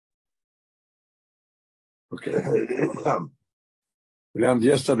Okay. We learned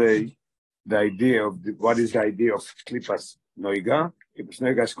yesterday the idea of what is the idea of klipas noiga. Klipas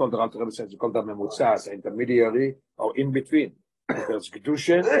noiga is called the Alter Rebbe says it's called the memutza, intermediary or in between. There's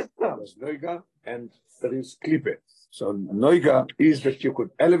kedusha, there's noiga, and there is klipe. So noiga is that you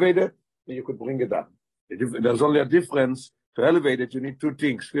could elevate it and you could bring it down. There's only a difference. To elevate it, you need two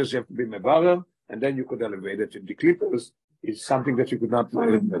things. First, you have to be mevarer, and then you could elevate it. In the klippers, it's something that you could not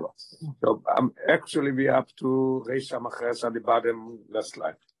elevate. So actually, we have to raise some achres at the bottom last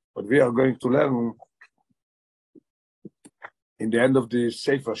slide. But we are going to learn in the end of the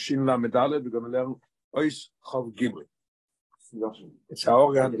Sefer Shin La Medalet, we're going to learn Ois Chov Gimri. It's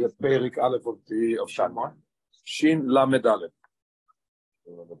our Tanya LA Perek Aleph of Shanmar. Shin La Medalet.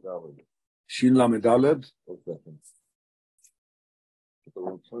 Shin La Medalet.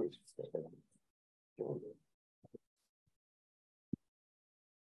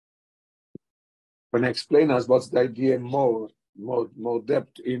 When I explain us what's the idea more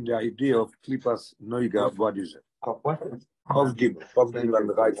depth in the idea of klipas noiga, what is it? Chov Gimel on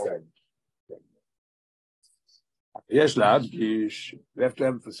the right side. יש להדגיש, we have to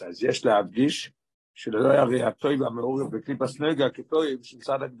emphasize, יש להדגיש שלא יראה הטוב המעורב בקליפס נויגה כטוב של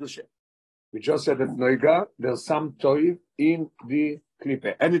צד הקדושה. We just said that noiga, there's some toiv in the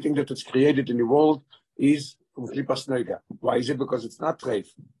klipe. Anything that is created in the world is from klipas noiga. Why is it? Because it's not treif.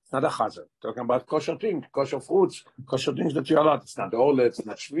 It's not a chazar. Talking about kosher things, kosher fruits, kosher things that you allow. It's not ole, it's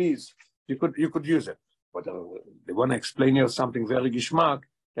not shviz. You could use it. But they want to explain here something very gishmak,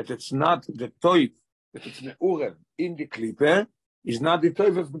 that it's not the toiv, that it's me'urem in the klipe, is not the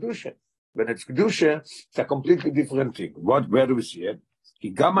toiv of kedusha. When it's kedusha, it's a completely different thing. Where do we see it? כי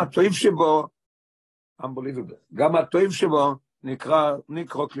גם הטוב שבו, unbelievable, גם הטוב שבו נקרא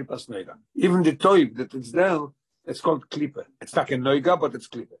קליפס נויגה. Even the toiv that it's there, it's called klipa. It's not a noiga, but it's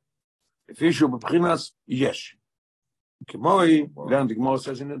klipa. לפי שהוא בבחינס, יש. כמוי, learn, the Gemara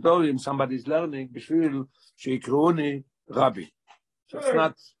says in the Dorim, somebody is learning בשביל שיקראוני רבי. So it's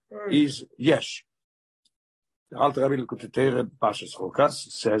not, is יש. The Alter Rebbe L'Kutei Pashas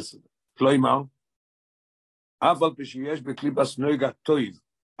Chokas says, כלומר, אבל כשיש בקליפס נויגה טויב,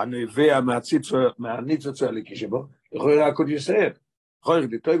 הנובע מהניצוץ האלוקי שבו, how could you say it?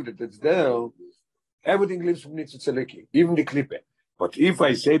 The toiv that it's there, everything lives from nitzutz eliki, even the klipe. But if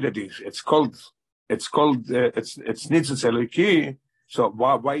I say that it's nitzutz eliki, so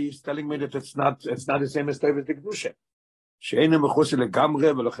why is telling me that it's not the same as toiv as the kedusha? שאינו מחוץ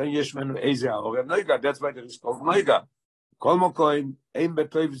לגמרי, ולכן יש ממנו איזה האור נויגה. That's why there is called נויגה. כל מקום אין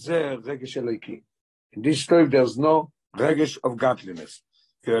בטויב זה רגש אלוקי. In this toiv there's no regesh of godliness.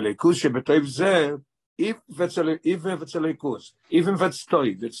 כי הליכוס שבטויב זה, if it's הליכוס, even if it's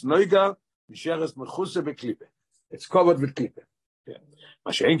toiv, it's נויגה, נשארת מחוסה בקליפה. It's covered with קליפה.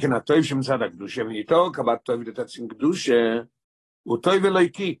 מה שאין כן הטויב שמצד הקדושה, ואיתו קבעת טויב לתצין קדושה, הוא טויב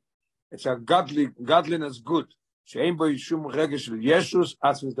אלוקי. It's a godliness good. שאין בו שום רגש של ישוס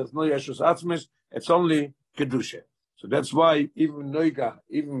עצמס, there's no ישוס עצמס, it's only קדושה. So that's why even noiga,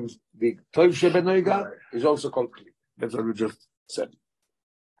 even the toiv shebe noiga is also called klipa. That's what we just said.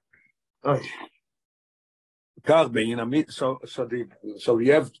 So we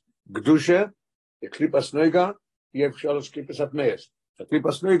have kedusha, the klipas noiga. You have shalosh klipas atmeis. The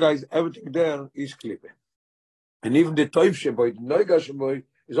klipas noiga is everything there is klipa, and even the toiv sheboy, the noiga sheboy,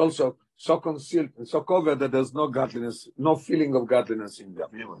 is also so concealed and so covered that there's no godliness, no feeling of godliness in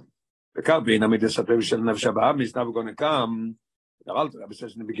them. The carbine, is never going to come. The Alter Rebbe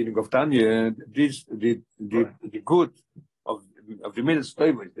says in the beginning of Tanya, the good of the middle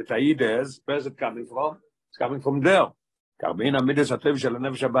story, the Taides, where's it coming from? It's coming from there. Carbine, Amidas Atev Shel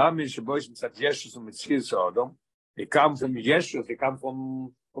Nefesh Abahamis, Shebois Mitzat Yeshus and Mitzchis Sodom. They come from Yeshus, they come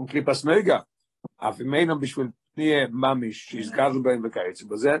from Klipas Noiga. Avimeinu Bishvil Pnie Mamish, she's gathered by the Kaitz.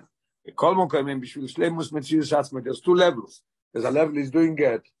 But then, the Kolmon Kaimim Bishvil Shleimus Mitzchis Atzma. There's two levels. There's a level he's doing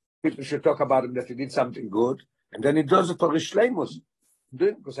it. People should talk about him that he did something good, and then he does it for his shleimus.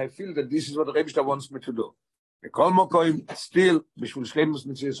 Because I feel that this is what the Rebbe wants me to do. The Kol Mokoim still bishvul shleimus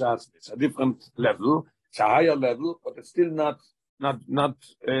mitzvahs atzmi. It's a different level, it's a higher level, but it's still not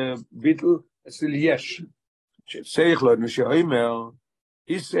bittul. It's still yesh. Seichel Nishaomer,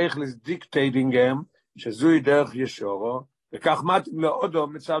 his seichel is dictating him. Shezui derech yeshoro. וכך מתאים לאודו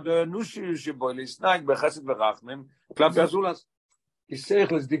מצד האנושי שבו להסנהג בחסד ורחמים כלפי הזולת. His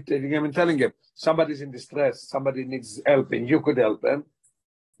seichel is dictating him and telling him, somebody's in distress, somebody needs help, and you could help him.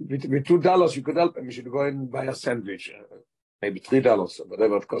 With $2, you could help him. You should go and buy a sandwich, maybe $3, or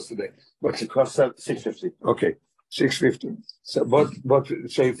whatever it costs today. But it costs $6.50. Okay, $6.50. So,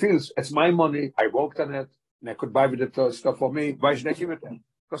 so he feels it's my money. I worked on it, and I could buy with the stuff for me. Why should I give it to him?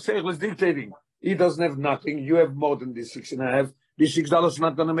 Because seichel is dictating. He doesn't have nothing. You have more than this 6.5. This $6 is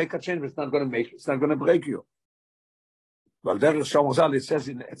not going to make a change. It's not going to make. It's not going to break you. Well, there is Shomozal. It says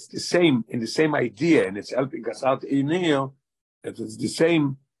it's the same in the same idea, and it's helping us out in here. That it's the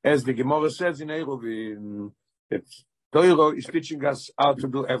same as the Gemara says in Eruvin. That Torah is teaching us how to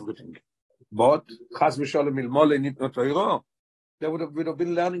do everything. But Chas v'Sholem ilmole nit no Torah. They would have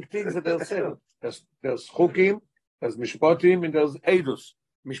been learning things that they'll say. There's chukim, there's mishpatim, and there's edus.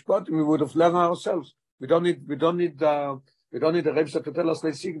 Mishpatim we would have learned ourselves. We don't need the Rebbe to tell us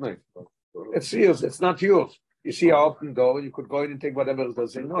they signal. It's yours. It's not yours. You see an open door, you could go in and take whatever it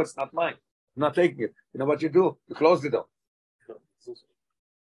is. Say, no, it's not mine. I'm not taking it. You know what you do? You close the door.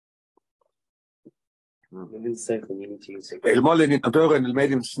 אלמול נתנתור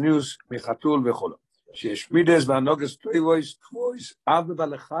נלמד עם סניוס מחתול וחולו. שיש מידס והנוגס טויבויס אב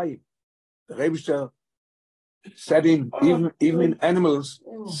ובלחיים. The Rebbe setting even in animals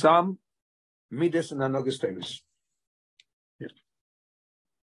some midas and anogas toivos.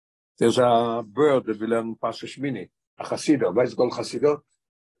 There's a bird that we learn Pasha Shmini, a Chasido. Why is it called Chasido?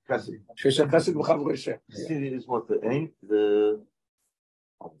 Chassid. She's a Chassid v'chavro Yisrael. Chassid is what the aim, the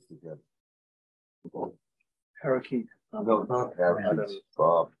parakeet. No, not parakeet.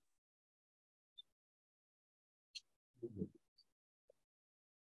 Bob.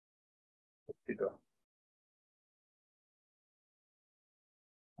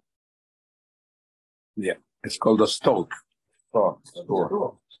 Yeah, it's called a stork.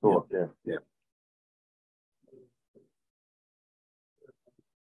 Stork, yeah.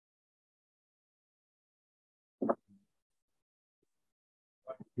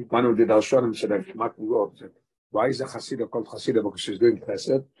 One who did our shonim said, why is a Hasidah called Hasidah? Because she's doing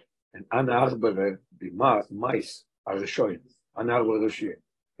chesed, and Anna Arbere, the mice, are Rishoyim. Anna Arbere Rishiyah.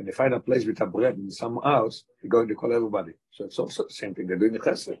 When they find a place with a bread in some house, they're going to call everybody. So it's also the same thing. They're doing the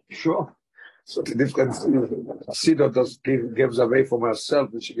chesed. Sure. So the difference, Hasidah gives away from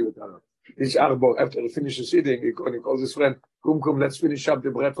herself and she gives it to her. Each Arbo, after he finishes eating, he calls his friend, come, let's finish up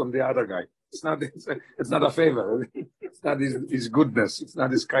the bread from the other guy. It's not a favor. It's not his goodness. It's not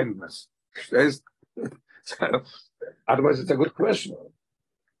his kindness. So, otherwise, it's a good question.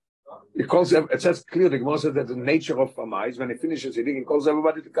 It says clearly, the Gemara says that the nature of Amai is when he finishes eating, he calls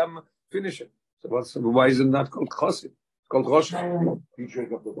everybody to come finish it. So why is it not called Chosid? It's called Rosh.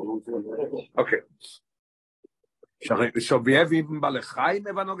 Okay. So we have even Balechai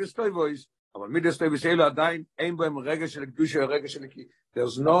Mevanoges Toivois. Midas Toivois Elo Adain Ein Boem Regel Shel Kedusha Regel Shel Ki.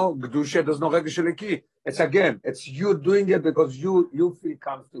 There's no Kedusha, there's no Regel Shel Ki. It's you doing it because you feel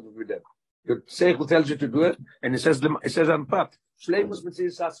comfortable with it. Your Seichel tells you to do it, and it says on part. Shleimus Mitzvah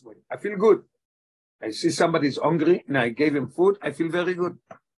Satzmoy. I feel good. I see somebody's hungry, and I gave him food. I feel very good.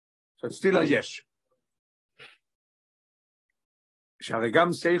 So it's still a yes. שהרי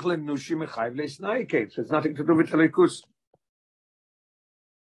גם שכל אנושי מחייב להסנאיקט, so it's nothing to do with הליכוס.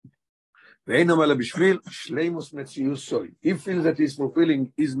 ואין אומר בשביל שלימוס מציאוס סוי. He feels that he's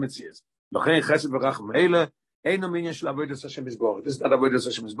fulfilling his מציאס. לכן חסד ורחם אלה, אין המניין של עבודת השם יסבורך. This is not עבודת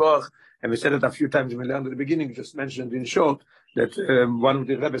השם יסבורך, and we said it a few times when we learned at the beginning, just mentioned in short, that one of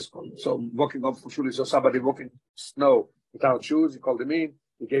the Rebbe's called. So walking up from shul, he saw somebody walking snow without shoes, he called him in,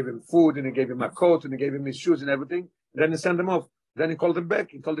 he gave him food, and he gave him a coat, and he gave him his shoes and everything, and then he sent him off. Then he called him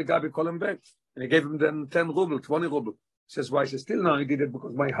back. He told the guy to call him back. And he gave him then 10 ruble, 20 ruble. He says, why? He says, still now he did it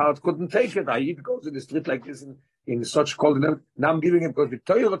because my heart couldn't take it. I eat goes in the street like this in such cold. Now I'm giving him because the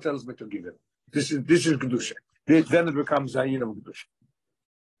Torah tells me to give him. This is Kedusha. Then it becomes Zayin of Kedusha.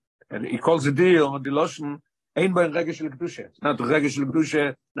 And he calls the deal on the Loshen, Ein Boen Regel Shel Kedusha. Not Regel Shel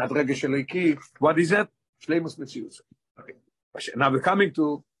Kedusha, not Regel Shel Ki. What is that? Shleimus Metzius. Okay. Now we're coming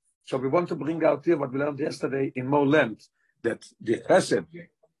to, so we want to bring out here what we learned yesterday in more length. That the chesed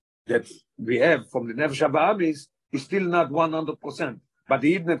that we have from the Nefesh HaBa'amis is still not 100%. But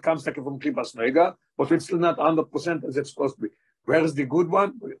the Eden comes like from Klipas Noiga, but it's still not 100% as it's supposed to be. Where is the good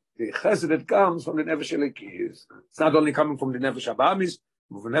one? The chesed that comes from the Nefesh Elekis. It's not only coming from the Nefesh HaBa'amis,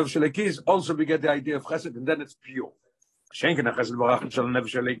 but from the Nefesh Elekis also we get the idea of chesed, and then it's pure. Schenken a chesed barach shel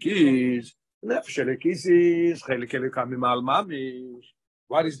Nefesh Elekis. Nefesh Elekis is chelik elikam mimal mamish.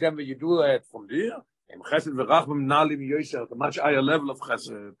 What is then when you do it from there? Chesed v'rachmim nalim yoser, a much higher level of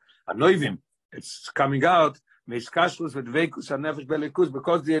chesed. Anoivim, it's coming out. Meiskashrus v'dveikus hanefesh belikus,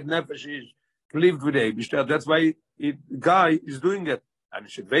 because the nefesh is lived with Eibishter. That's why the guy is doing it. And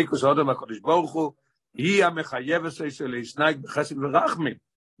shedveikus odom hakodesh baruch hu hi hamechayev esei leisnaik b'chesed v'rachmim,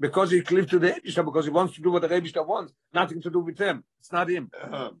 because he cleaved to the Eibishter, because he wants to do what the Eibishter wants, nothing to do with him. It's not him.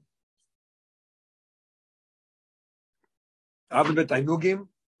 Avon b'tainugim,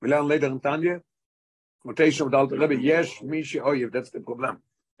 we learn later in Tanya. Quotation of the Alter Rebbe, yes, Mishi Oyev, that's the problem.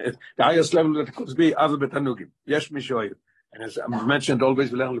 The highest level that it could be other betanugim. Yes, Mishoy. And as I mentioned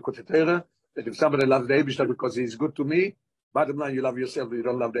always, we learn that if somebody loves the Eibishter because he's good to me, bottom line, you love yourself, but you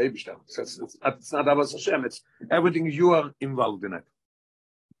don't love the Eibishter. It's not Abbas Hashem. It's everything you are involved in it.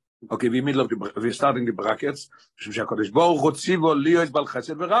 Okay, we're starting the brackets.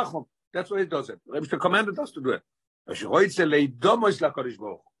 That's what he does it. Rebbe commanded us to do it.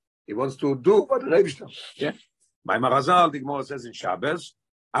 He wants to do what Rebbe. Yeah. My Marazal, the Gemara says in Shabbos,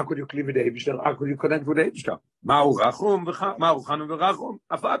 how could you cleave with the Eibishter? How could you connect with the Eibishter?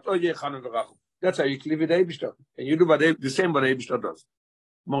 That's how you cleave with the Eibishter. And you do the same what the Eibishter does.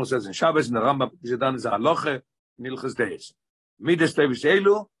 Gemara says in Shabbos, in the Rambam, Zedan is a halacha, Nilchus Deis. Midas Tevis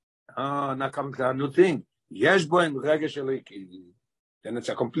Elu, now comes a new thing. Yesh boim regesh eliki. Then it's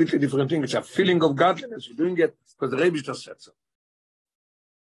a completely different thing. It's a feeling of godliness. You're doing it because the Rebbe said so.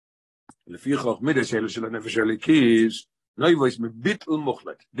 לפי מידס האלה של הנפש הליקיס, נויבויס מביטל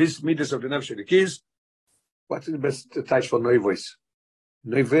מוחלט. This midas of the nefesh הליקיס, what's the best touch for noivos?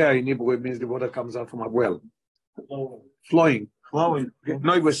 Noivea in Hebrew means the water comes out from a well. Flowing.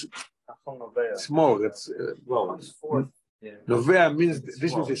 Noivos, small. It's Novea means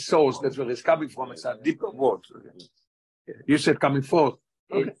this is the source. That's where it's coming from. It's a deeper word. You said coming forth.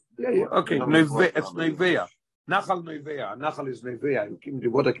 Okay. Yeah. Okay. Noivea. It's Noivea. Nachal Noivea. Nachal is Noivea. The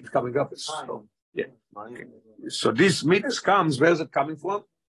water keeps coming up. Yeah. Okay. So this midas comes. Where is it coming from?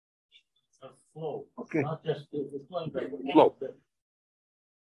 Flow. Okay. Not just Flow.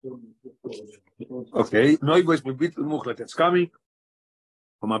 Okay. Noivos mebitl muchlet. It's coming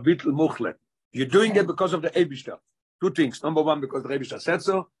from a bitl muchlet. You're doing it because of the Eibishter. Two things. Number one, because the Eibishter said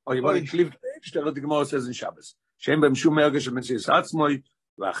so, or you want to cleave the Eibishter, what the Gemara says in Shabbos. Shem b'm shum erge shel Mesias Atzmoi,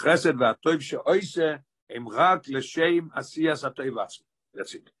 v'achesed v'atoiv she'oise, em rak l'shem asiyas atoiv atzmoi.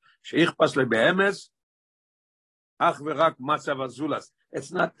 That's it. She'ichpas le'be'emes, ach v'rak matzav azulas.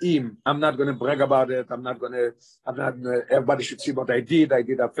 It's not him. I'm not going to brag about it. Everybody should see what I did. I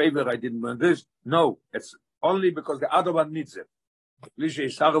did a favor. I didn't want this. No, it's only because the other one needs it.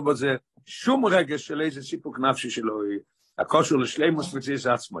 שום רגש של איזה סיפוק נפשי שלו, הקושר לשלימוס ותזיז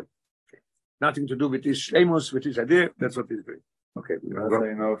עצמוי. Nothing to do with his shleimus, with his idea, that's what he's doing. Okay. That's how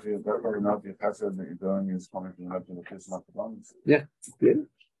you know if your chesed that you're doing is coming from the kiss, not the lungs. Yeah.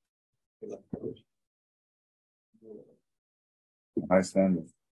 High standard.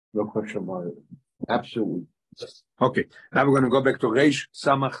 No question about it. Absolutely. Okay. Now we're going to go back to Reish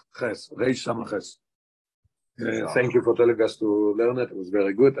Samach Ches. Reish Samach Ches. Thank you for telling us to learn it. It was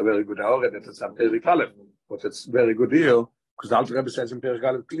very good, a very good hour, and it's a Perek Aleph. But it's very good here, because the Alter Rebbe says in Perek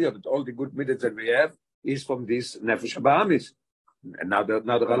Aleph clear that all the good midas that we have is from this Nefesh HaBahamis. And now the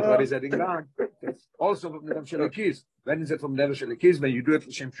Alter Rebbe is adding on. It's also from the Nefesh HaLikis. When is it from Nefesh HaLikis? When you do it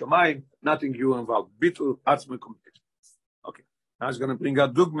L'Shem Shomayim, nothing you involved. Bittul, Atzmei, complete. Okay. Now he's going to bring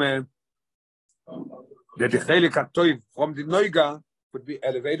out Dugme that the Chelik HaToiv from the Noiga would be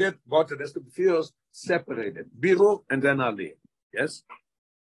elevated, but it has to be first separated. Biru and then Ali. Yes?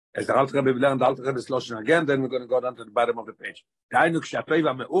 As the Alter Rebbe learned, the Alter Rebbe is loshing again, then we're going to go down to the bottom of the page. Dainu kshatoi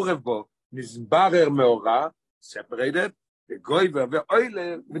v'me'urev bo, nizbarer me'ora, separated, v'goiver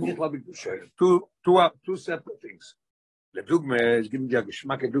v'oile, v'nichla b'gdusha. Two separate things. Ledugme is giving you a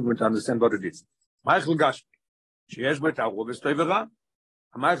geschmack of Dugme to understand what it is. Michael Gashmi, sheyesh bo et ha'arubes toivera,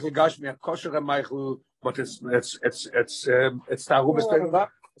 Michael Gashmi, a kosher Michael, but it's the Arubes Toivera,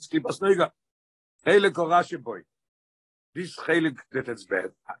 it's Klipas Noiga. Chelik Orashi boy. This chelik that it's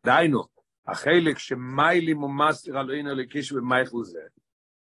bad. Dainu, a chelik shemayli mumastir aloinu lekish v'meichel zeh.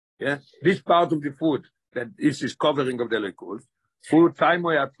 Yeah, this part of the food that is covering of the lekul. Food time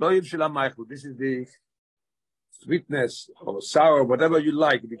or atloiv shel meichel. This is the sweetness or sour, whatever you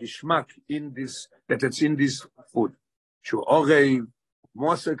like, the geschmack in this that it's in this food. Shu orei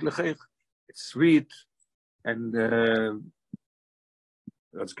mosek lechech. It's sweet and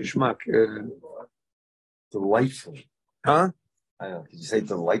that's geschmack. Delightful. Huh? I don't know. Did you say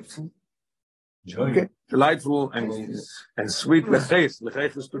delightful? Okay. Delightful and sweet. Lechech.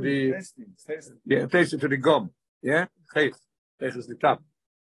 Lechech is to the taste to the gum. Yeah? Lechech. Lechech is the top.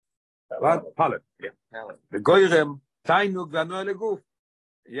 What? Palate. Yeah. The goyrem, tainug v'anoe leguf.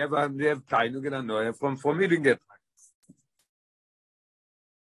 You have tainug and anoe from eating it.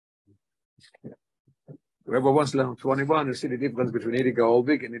 Whoever wants to learn 21, you see the difference between eating a whole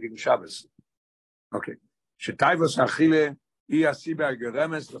week and eating Shabbos. Okay. Shetaivos achile iyasiba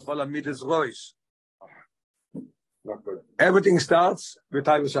geremes lechol amidas rois. Everything starts with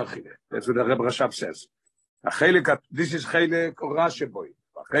taivos achile. That's what the Rebbe Rashab says. This is chelik orash sheboy.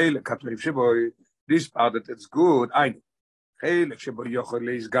 Chelik hatreif sheboy. This part that it's good. I know. Chelik sheboy yochol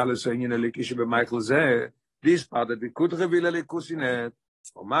leis galus einyin elikish b'Michael zeh. This part that we could reveal elikus in it.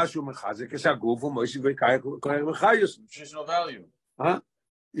 או משהו מחזק את הגוף, ומויסי וכאי וחיוס. Nutritional value. Huh?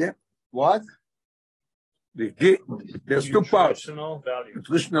 Yeah. What? There's two parts. Nutritional value.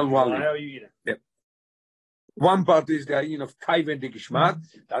 Nutritional Why value. are you eating? One part is the idea of kaiven the geschmack.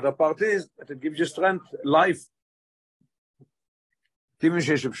 The other part is that it gives you strength, life. So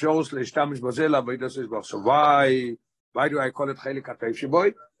why do I call it chelik hatayv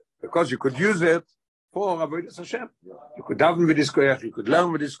sheboy? Because you could use it for avodas Hashem. You could daven with this koyach. You could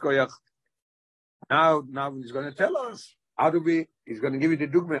learn with this koyach. Now he's going to tell us he's going to give you the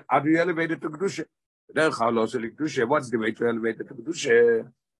dogma. How do you elevate it to kedusha? What's the way to elevate it to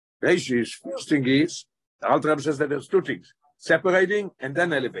kedusha? First thing is, the Alter Rebbe says that there's two things: separating and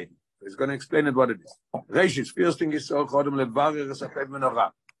then elevating. He's going to explain it what it is. Reishis, first thing is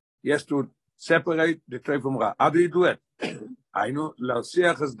he has to separate the toy from ra. How do you do it? I know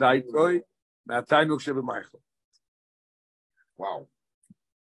l'asiach es daitoy me'atainuk sheb'maychel. Wow.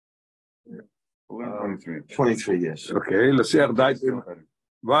 23 years. Okay, l'asiach daitoy.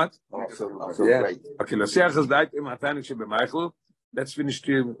 What? So Yeah. great. Okay, l'asiach es daitoy me'atainuk sheb'maychel. Let's finish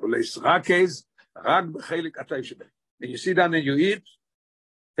the leisrakes rag b'chelik atay sheb'maychel. And you sit down and you eat.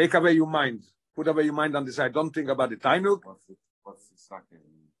 Take away your mind. Put away your mind on this side. Don't think about the tainuk. What's the second?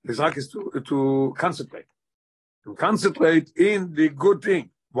 The zrak is to concentrate. To concentrate in the good thing.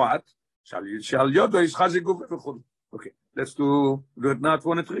 What? Shall yodo is chaziguf v'chud. Okay, let's do it now.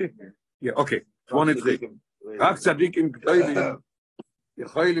 23. Yeah. Okay. 23. רק צדיקים גדולים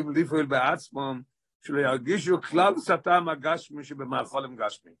יכולים לפעול בעצמם שלא ירגישו כלל סתם הגשמי שבמאכולם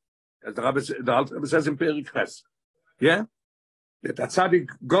גשמי. The Rebbe says in Perek Ches. Yeah. That a tzaddik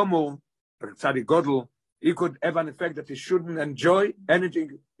gomor, a tzaddik godel, he could have an effect that he shouldn't enjoy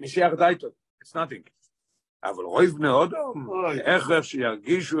anything. It's nothing. אבל רוב בני אדם, איך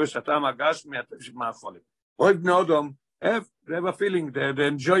שירגישו שתם הגשמי מהחולים. רוב בני אדם, they have a feeling, they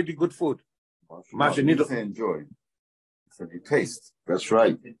enjoy the good food. What you say enjoy. So you taste. That's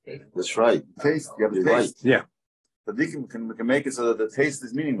right. That's right. Taste. You have to You're taste. Yeah. The deacon can make it so that the taste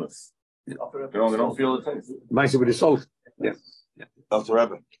is meaningless. They don't feel the taste. Mice with the salt. Yeah. Dr.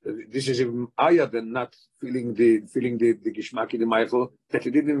 Rebbe. This is even higher than not feeling the geschmack in the Michael, that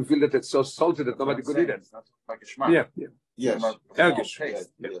you didn't even feel that it's so salty that nobody could eat it. It's not like a schmack. Yeah, yeah. Yes. Ergish.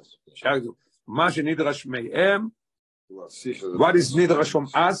 Yes. What is nidrash from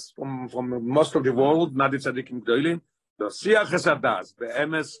us, from most of the world, not the tzaddikim gdolim? The siach es hadas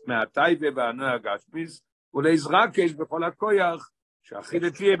be'emes me'atayve be'anoy hagashmis uleizrakesh b'chol hakoyach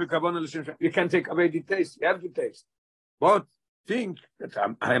she'achilet tiyeh b'kavon l'shem Shem. You can't take away the taste. You have the taste. But think that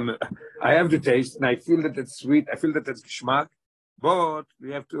I have the taste and I feel that it's sweet. I feel that it's geschmack. But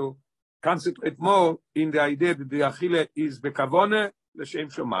we have to concentrate more in the idea that the achile is b'kavone l'shem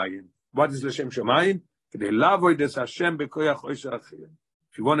shomayim. What is l'shem shomayim? If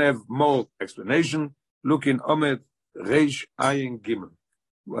you want to have more explanation, look in Omed Reish Ayin Gimel.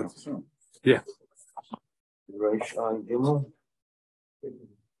 What? Yeah. Reish Ayin Gimel.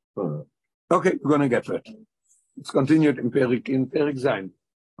 Okay, we're going to get to it. It's continued in Perek Zayin.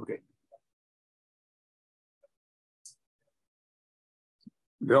 Okay.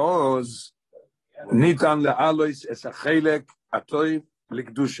 Ve'oz nitan le'alois es hachelek atoiv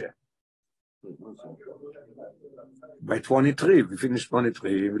likdusha. By 23, we finished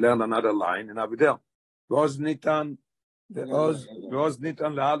 23, we learned another line, and now we're there.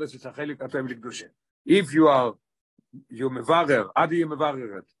 If you mevarer, how do you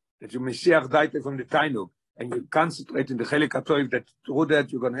mevarer it? That you mesiach daite from the tainug, and you concentrate in the chelik hatoiv, that through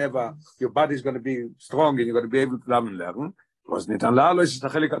that you're going to have your body is going to be strong, and you're going to be able to learn. Was nitan la'alos es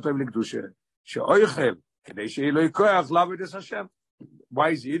hachelek hatoiv likdusha. She'oichel, kedei she'ei lo yikoach la'avodas Hashem. Why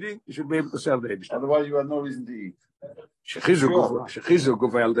is he eating? He should be able to serve the Eibishter. Otherwise, you have no reason to eat. שחיזוק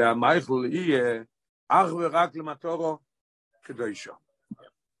ועל דה המייכל יהיה אך ורק למטורו קדושו.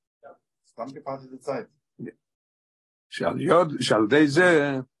 סתם כפרתי את הצייט. שעל די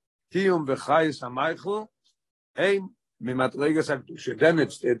זה קיום וחייס המייכל הם ממדרגת הקדושה. then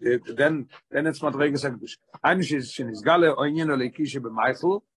it's מדרגת הקדושה. אני שנסגל לעניין הליקי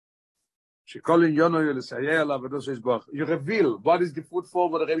שבמייכל, שכל עניונו יהיה לסייע לעבודו של ישבח. You reveal what is the food for,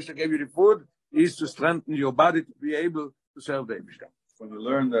 what the Eibishter gave you the food, is to strengthen your body to be able to serve the Eibishter. When you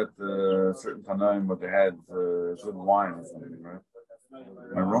learn that certain Tanaim, what they had good wine or something, right?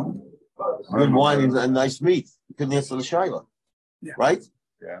 Am I wrong? Good wine and nice meat. You couldn't answer the shaila. Yeah. Right?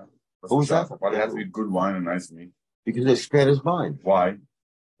 Yeah. What was that? Why did it have to be good wine and nice meat? Because they spared his mind. Why? It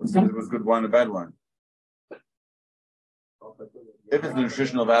was good wine or bad wine. If it's the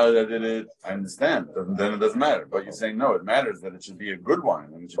nutritional value that did it, I understand. Then it doesn't matter. But you're saying no, it matters that it should be a good wine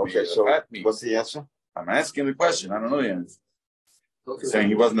and it should be a fat meat. What's the answer? I'm asking the question. I don't know the answer. Saying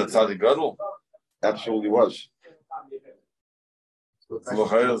he wasn't a tzaddik gadol? Absolutely was.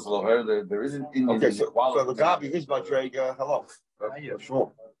 There isn't Indian Okay, so equality. Lagabi, his Madrega, hello. What's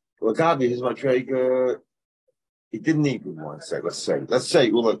wrong? Lagabi, his Madrega, he didn't need good wine, let's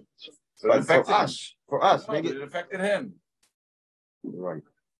say, well, look, So but it affected for us, him. maybe. It affected him. You're right.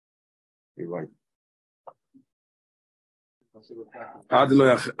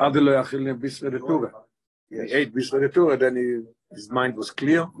 Adelo Yachil Bisre de Tura. He Yes. ate Bisre de Tura, then his mind was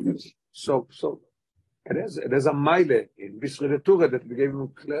clear. So there's a mile in Bisre de Tura that gave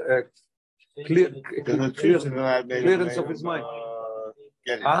him clearance of his mind.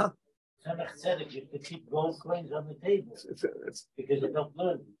 Get it. Huh? You could keep gold coins on the table It's because you don't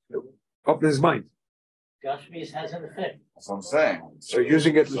learn. open his mind. Gashmis has an effect. That's what I'm saying. So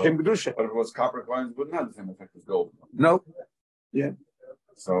using it So- L'Shem Kedusha. But if it was copper coins, it wouldn't have the same effect as gold. No.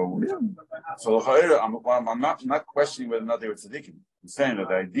 So I'm not questioning whether or not they were tzaddikim. I'm saying that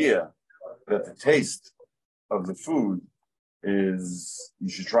the idea that the taste of the food is you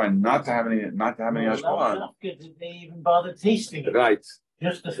should try not to have any hashpah. Did they even bother tasting it? Right.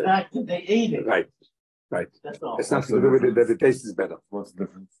 Just the fact that they ate it. Right. That's all. It's nothing to do with it that the taste is better. What's the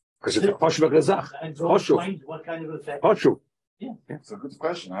difference? Because it's a Hoshva Gezach. And gold Hoshuv. coins, what kind of effect? Hoshuv. It's a good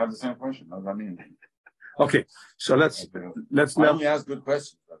question. I have the same question. What does that mean? Okay. So let's I learn. only ask good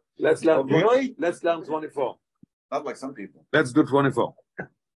questions. Let's learn. Really? Let's learn 24. Not like some people. Let's do 24.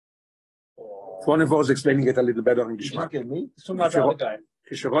 24 is explaining it a little better in You're Gishmak. not kidding me?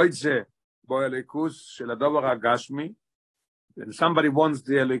 כשרויצה בו הליכוס של הדובר הגשמי, when somebody wants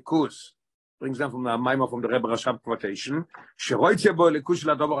the הליכוס, brings them from the Maimah from the Rebbe Rashab quotation, כשרויצה בו הליכוס של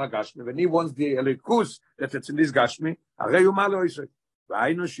הדובר הגשמי, when he wants the הליכוס that it's in this גשמי, הרי הוא מה לא עושה.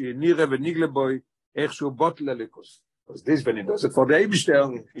 והיינו שנראה ונגלה בו איכשהו בוטל הליכוס. Because this, when he does it for the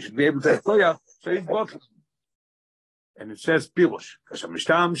Eibishter, he should be able to acquire, so he's bottled. And it says Pirush, כאשר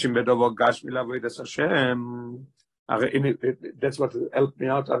משתמשים בדובר גשמי לעבודת השם, that's what helped me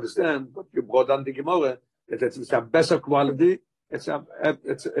out to understand. But you brought down the Gemara that it's a better quality. It's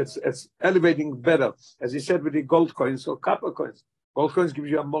elevating better, as he said with the gold coins or copper coins. Gold coins gives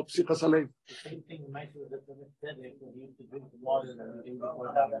you a more psichas alein. The same thing might be that the Tzedek, when you used to drink the water and everything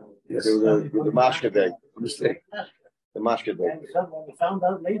before that. Yes. The Mashka day. Mistake. The Mashka day. And someone found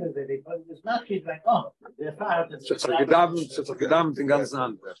out later that they put this mashkid like, oh, they're far. So it's a gedam den ganzen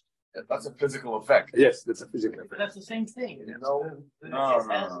Hand. That's a physical effect. Yes, that's a physical But effect. that's the same thing. Yes. No.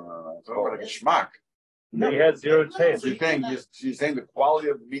 It's over like a schmack. He had zero taste. So you're saying the quality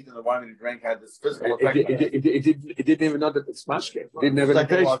of the meat and the wine that he drank had this physical effect. It didn't even know that it's mashke. It didn't have any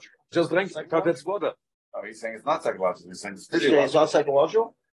taste. Just drank, thought it's water. Oh, he's saying it's not psychological. He's saying it's It's physiological. not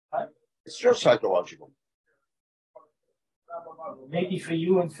psychological? It's just psychological. Maybe for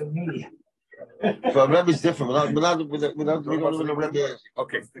you and for me. For Rebbe is different. We don't live in a Rebbe.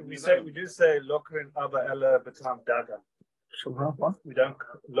 Okay. We do say Lokrin Abba Ella Batam Dagan. We don't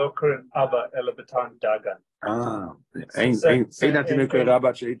Lokrin Abba Ella Batam Dagan. Ah, ain't that in a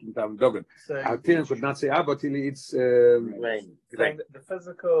rabbi eating tam dogen. Saying, I think could not say Abba till he eats Rain. saying that the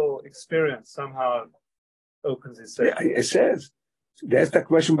physical experience somehow opens his Yeah, senses. it says. They asked a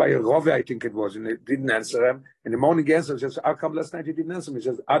question by a Rove, I think it was, and it didn't answer him. In the morning, he answered, he says, how come last night he didn't answer me? He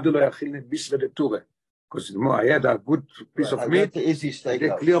says, Adelo Yachilne Bishre de Ture. Because I had a good piece of meat. The easy steak. They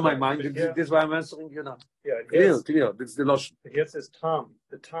clear my mind. This is why I'm answering you now. Yeah, Clear. That's the lotion. Here it says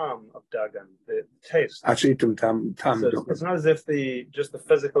the tam of Dagan, the taste. Actually, tam. So it's not as if just the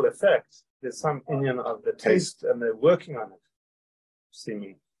physical effect. There's some union of the taste, and they're working on it.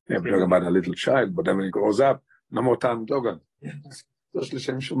 Seeming. Yeah, we're talking about a little child, but then when he grows up, no more tam dogen. That's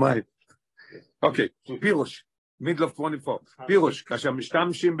l'shem shumai. Okay, Pirush, middle of 24. Pirush, כאשר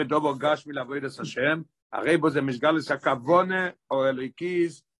משתמשים בדובר גשמי לעבודת השם, הרי בו זה משגלס הכוונה או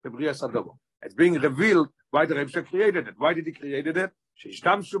אלוהיקיס בבריאת הדובר. It's being revealed why the Rebbe created it. Why did he create it?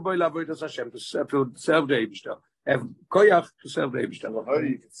 שהשתמשו בו לעבודת השם, to serve the Eibishter. Have koyach to serve the Eibishter. Well, how do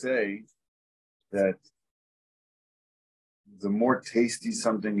you say that the more tasty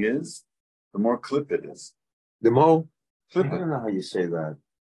something is, the more clip it is? The more I don't know how you say that.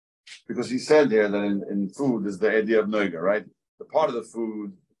 Because he said here that in food is the idea of noiga, right? The part of the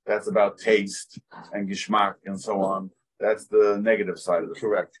food that's about taste and gishmak and so on, that's the negative side of the food.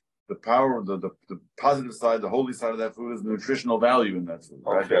 Correct. The power, the positive side, the holy side of that food is the nutritional value in that food,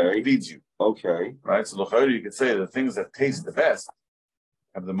 right? Okay. It feeds you, Okay. right? So you could say the things that taste the best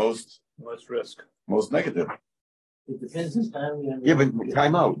have the most risk. Most negative. It depends on time. Yeah, but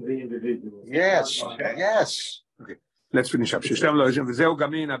time out. The individual. Yes. Okay. Yes. Let's finish up. ששתם לא יושבים, וזהו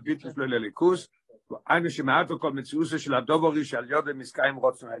גם מן הביטל שלו לליכוס, היינו שמעט כל מציאוסו של הדוברי שעל יודם מסקיים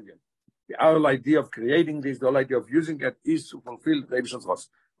רוצנו העליון. The whole idea of creating this, the whole idea of using it is to fulfill the Eibishter's Rosh.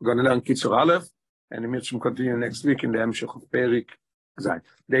 We're going to learn Kitzur Aleph, and the Mitzvah continue next week in the Hemshech of Perek Zayin.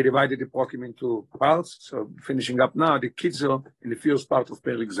 They divided the program into parts, so finishing up now, the Kitzur in the first part of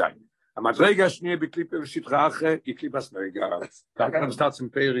Perek Zayin. המדרגה השנייה בקליפה ושטחה אחר היא קליפס נויגה. That starts in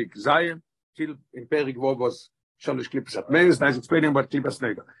Perek Zayin, till in Perek Vav was שלוש קליפס התמייס, now he's explaining about קליפס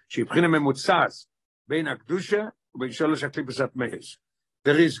נויגה. שהיא מבחינה ממוצעת בין הקדושה ובין שלוש הקליפס התמייס.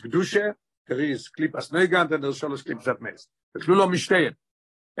 There is קדושה, there is קליפס נויגה, and then there's שלוש קליפס התמייס. וכלול לא משתיין.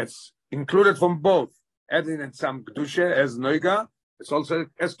 It's included from both. Adding in some קדושה as נויגה, it's also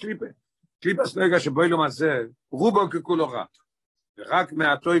as קליפה. קליפס נויגה שבוילום הזה, רובו ככולו רע. ורק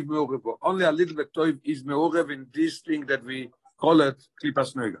מהטויב מעורב בו. Only a little bit טויב is מעורב in this thing that we call it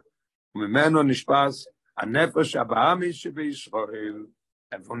קליפס נויגה. וממנו נשפס הנפש הבאמי שבישראל.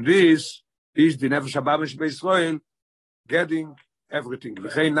 And from this is the nefesh הבאמי שבישראל getting everything.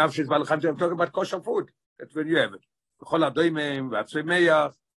 וכן נפשת והלכן I'm talking about kosher food. That's when you have it. בכל הדוימים ועצי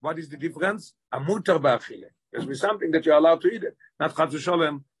מייח. What is the difference? המותר באכילה. There's something that you're allowed to eat it. not חד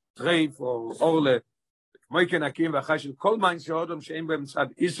ושולם, טרייף או אורלה. moiken akim v'chashil kol ma'in she'odom she'im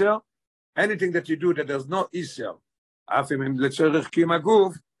b'mitzad iser. Anything that you do that there's no iser, afim im letzorech kiyum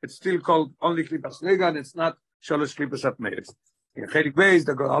haguf, it's still called only klipas nega, and it's not shalosh klipas atmeis. In Chelik Beis,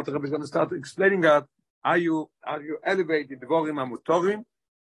 the Alter Rebbe is going to start explaining that how you elevate the dvorim hamutorim.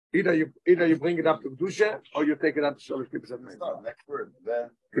 Either you bring it up to kedusha or you take it up to shalosh klipas atmeis. Next word.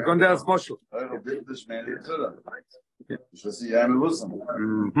 You're going to ask Moshe.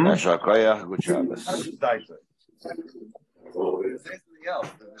 Good Shabbos.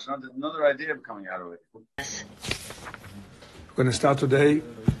 There's another idea coming out of it. We're going to start today in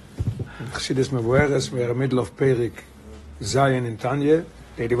Chassidus Mevoeres. We're in the middle of Perek Zayin in Tanya.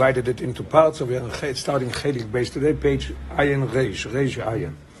 They divided it into parts, so we are starting Chelik Beis today, page Ayin Reish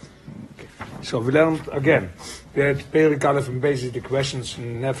Ayin. Okay. So we learned again. We had Perek Aleph and Beis is the questions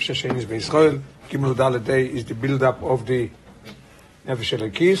in Nefesh Hashem is Beisrael. Gimel Dalet Day is the build-up of the Nefesh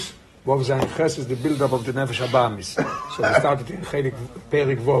Elokis. Vav Zayin Ches is the build-up of the Nefesh Abamis. So we started in Chelik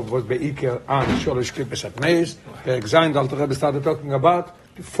Perek Vav was Be'iker An Sholosh Klippes Atmeis. Perek Zayin, the Alter Rebbe started talking about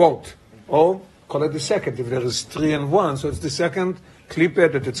the fourth, or call it the second. If there is 3 and 1, so it's the second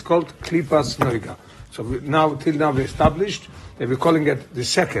Klippe that it's called Klippas Noiga. So till now we established that we're calling it the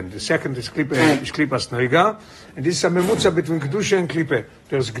second. The second is Klippas Noiga, and this is a memutza between Kedusha and Klippe.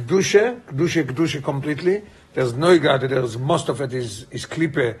 There's Kedusha completely. There's Noiga, that there's most of it is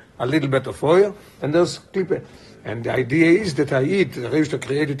Klippe, a little bit of oil, and there's Klippe. And the idea is that Ayid, the Rebbe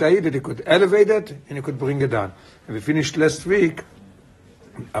created Ayid, that he could elevate it and he could bring it down. And we finished last week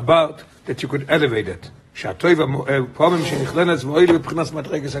about that you could elevate it.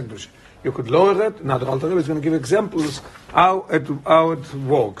 You could lower it. Now the Alter Rebbe is going to give examples how it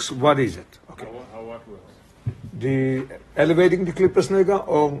works. What is it? Okay. How what works? The elevating the Klippas Nega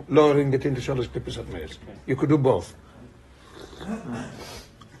or lowering it into Shalosh Klippas Atmeis. You could do both.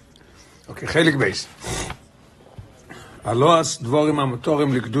 Okay, Chelik Beis. Aloas dvorim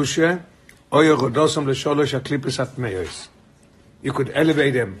hamutorim likdusha or yerodosam lesholosh haklippas atmeis. You could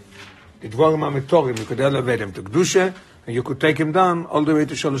elevate them. The dvorim hamutorim, you could elevate them to kedusha, and you could take him down all the way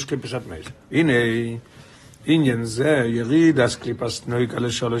to sholosh klippas atmeis. Inei inyan ze yerid as klippas noiga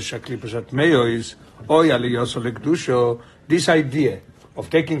lesholosh haklippas atmeis or yaliyoso lekdusha. This idea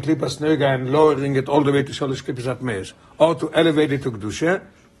of taking klippas noiga and lowering it all the way to sholosh klippas atmeis, or to elevate it to kedusha,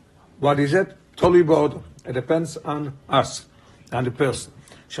 what is it? Totally bored. It depends on us and the person.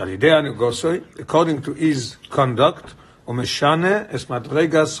 According to his conduct,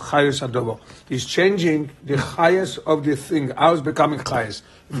 he's changing the highest of the thing. How is becoming highest?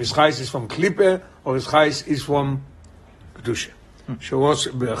 If his highest is from Klippe or his highest is from Kedusha.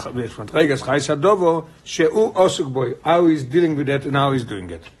 How he's dealing with that and how he's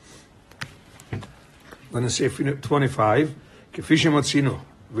doing it. I'm going to say 25.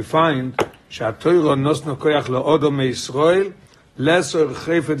 We find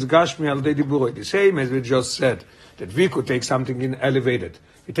the same as we just said, that we could take something in elevated.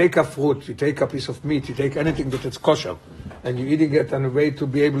 You take a fruit, you take a piece of meat, you take anything that is kosher, and you're eating it in a way to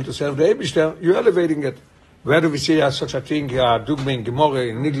be able to serve the Eibishter, you're elevating it. Where do we see such a thing, Dugme in Gemara,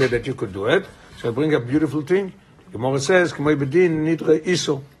 in Nigle, that you could do it? So I bring a beautiful thing. Gemara says, K'moi bedin nidre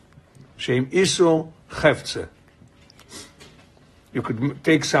iso, sheim iso chefze. You could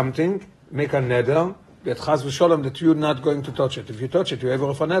take something, make a neder, that chas v'sholem, that you're not going to touch it. If you touch it, you ever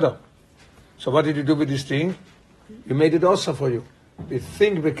of a neder. So what did you do with this thing? You made it also for you. The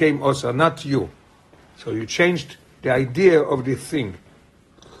thing became also, not you. So you changed the idea of the thing.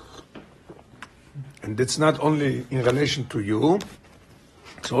 And it's not only in relation to you,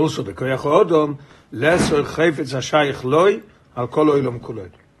 It's also the koyach odom lesser chayfetz hashayich loy al kol oilom kulot.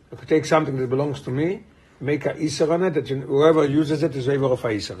 If you take something that belongs to me, make a iser on it, that whoever uses it is over of a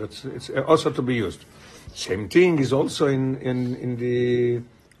iser. It's also to be used. Same thing is also in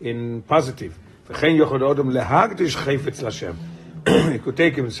positive. V'chein yochod odom lehagdish chayfetz l'Hashem. You could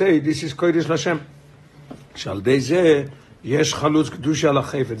take him and say, this is kodesh l'Hashem. Shal dei zeh yesh chalutz kedusha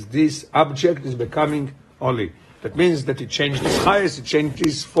l'chayfetz. This object is becoming holy. That means that it changed its chayes, it changed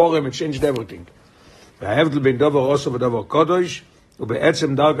its form, it changed everything. V'hevdel ben dover oso v'dover kodesh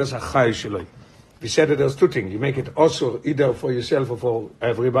u'be'etzem dargas hachayes sheloi. We said that there's two things. You make it also either for yourself or for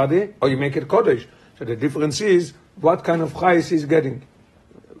everybody, or you make it kodesh. So the difference is what kind of chayes he's getting.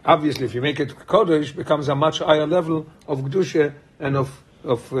 Obviously, if you make it kodesh, it becomes a much higher level of kedusha and of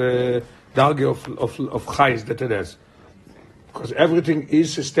darge of chayes that it has. Because everything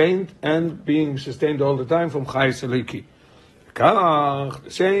is sustained and being sustained all the time from chayes eliki. The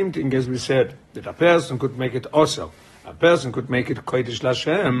same thing as we said, that a person could make it also. A person could make it kodesh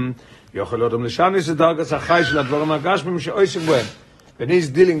l'Hashem. When he's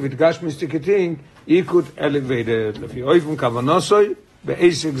dealing with gashmistic thing, he could elevate it.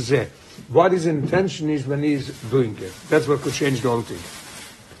 What his intention is when he's doing it. That's what could change the whole thing.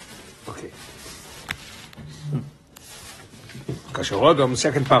 Okay.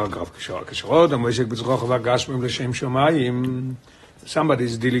 Second paragraph. Somebody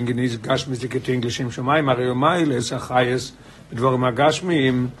is dealing in his gashmistic thing, l'shem shomayim, arayomai, l'esachayes, b'dvorim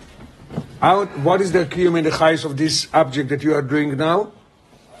hagashmim. What is the kiyum in the chayes of this object that you are doing now?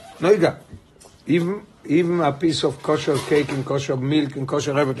 Noiga. Even a piece of kosher cake and kosher milk and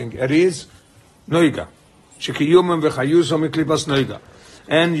kosher everything, it is noiga. Shekiyumim v'chayusom miklipas noiga.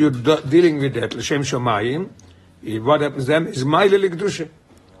 And you're dealing with that, l'shem shomayim. What happens then is maile l'kedusha.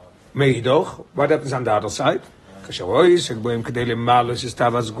 Meidoch, what happens on the other side? When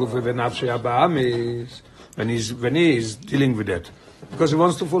he's dealing with that, because he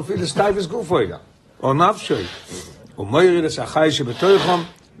wants to fulfill the status gufoida or nafshoy.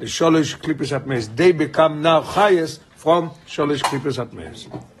 The sholish klippus atmes, they become now chayes from sholish klippus atmes.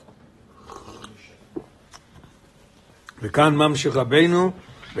 V'kan mamshich Rabbeinu.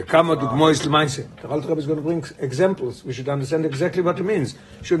 The Alter Rebbe is going to bring examples. We should understand exactly what it means.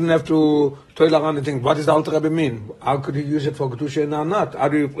 Shouldn't have to toil around and think, what does the Alter Rebbe mean? How could you use it for Kedusha and not? How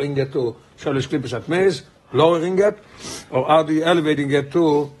do you bring it to Shalish Klippus Atmez, lowering it, or how do you elevating it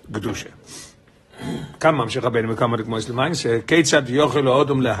to Kedusha? How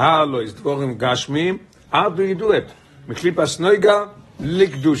do you do it? Miklipas Noiga,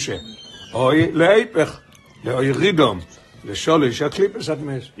 Likdusha. Oi Leipech, Leoi Ridom. You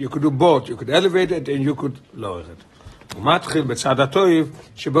could do both. You could elevate it and you could lower it.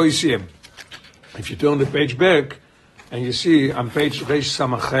 If you turn the page back and you see on page Reish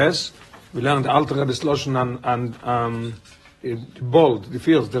Samaches, we learned Alter Rebbe's Loshen and bold, the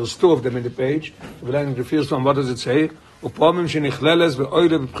fields. There's two of them in the page. We learned the first one. What does it say? The Alter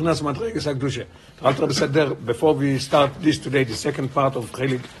Rebbe said there, before we start this today, the second part of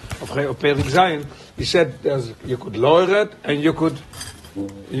Perek Zayin, he said you could lower it and you could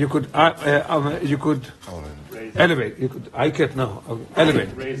elevate. You could elevate.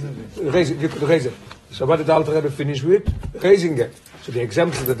 Raise it. You could raise it. So what did the Alter Rebbe finish with? Raising it. So the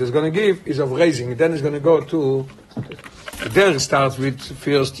example that he's going to give is of raising. Then he's going to go to. There it starts with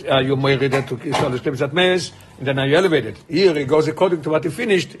first you married it to Kisol, and then you elevate it. Here he goes according to what he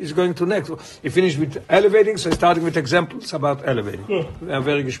finished. He's going to next. He finished with elevating, so he's starting with examples about elevating. A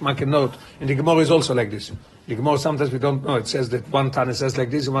very geschmack note. And the Gemara is also like this. The Gemara sometimes we don't know. It says that one Tana says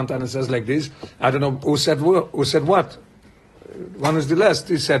like this, one Tana says like this. I don't know who said what. One is the last.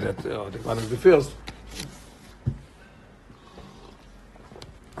 He said it. The one is the first.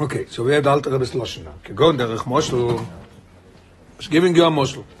 Okay, so we have the Alter Rebbe's Loshen now. Kegon derech Moshel. It's giving you a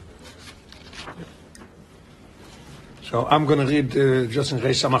Moshel. So I'm going to read just in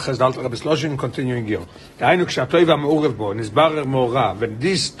Reish Samaches the Alter Rebbe's Loshen, continuing here. The Einuk Shatoi v'Meurev bo Nisbarer Mora. When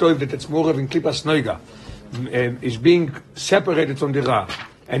this toiv that it's Meurev in Klippas Noiga is being separated from the Ra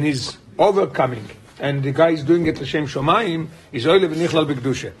and is overcoming, and the guy is doing it L'Shem Shomayim, is oile v'nichlal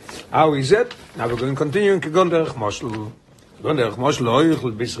b'kedusha. How is it? Now we're going to continue in Kegon derech Moshel.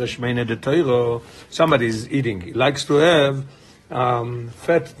 Somebody is eating. He likes to have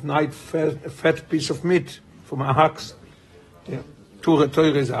fat piece of meat from a ox.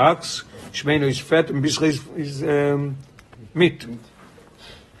 Ture is a ox. Shmeino is fat and Bisra is meat.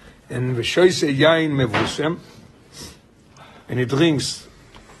 And v'shoyse yain mevusem. And he drinks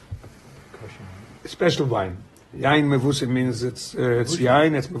a special wine. Yain mevusem means it's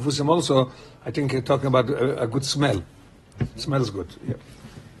yain. It's mevusem also. I think you're talking about a good smell. It smells good. Yeah.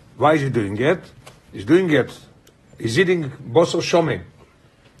 Why is he doing it? He's doing it. He's eating Bosor Shomin.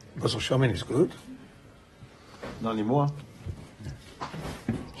 Bosor Shomin is good. Not anymore.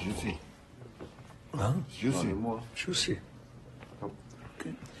 Juicy. Huh? Juicy. Not anymore. Juicy.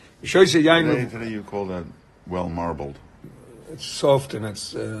 Okay. He shows you yain. Today you call that well marbled. It's soft and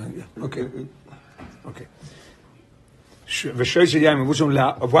it's okay. Okay. ושוי יין מבוסם,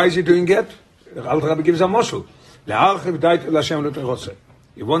 why is he doing it? Alter Rebbe gives a muscle.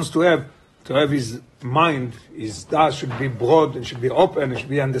 He wants to have his mind, his das should be broad and should be open and should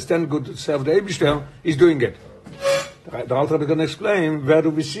be understand good to serve the Eibishter. He's doing it. The Alter Rebbe is going to explain where do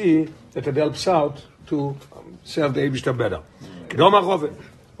we see that it helps out to serve the Eibishter better.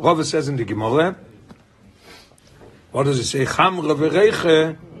 Rove says in the Gemara, what does it say? Chamre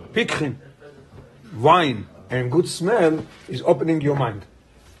v'reiche pikrin. Wine and good smell is opening your mind.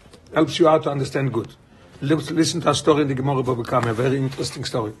 Helps you out to understand good. Listen to a story in the Gemara Baba Kama, a very interesting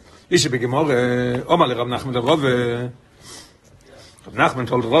story. Is it Gemara? Omar le Rav Nachman le Rove. Rav Nachman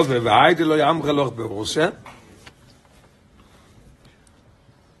told Rove, "V'ayde lo yamre loch berusa."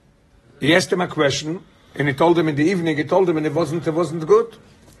 He asked him a question, and he told him in the evening. He told him, and it wasn't good.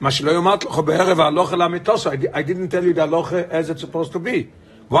 I didn't tell you the halacha as it's supposed to be.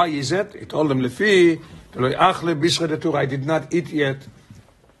 Why is it? He told him, "Lefi I did not eat yet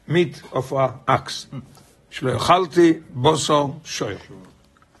meat of an ox. שלא אכלתי בוסו שויר.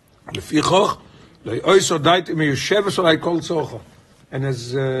 לפיכך, לא יאויסו דייתי מיושבס אולי כל צורכו. And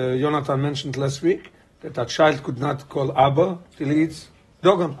as Jonathan mentioned last week, that a child could not call Abba till he eats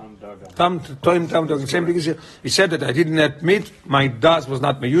dogon. Tam dogon. Same thing as he said that I didn't eat meat, my das was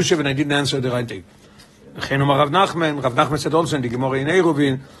not meyushev, and I didn't answer the right thing. Rav Nachman said also in the Gemara in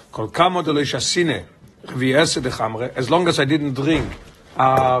Eruvin, kol kamo de lo yishasine, revi'ese de chamre, as long as I didn't drink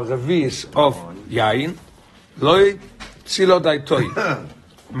a revis of yain, loi tzilo daitoi.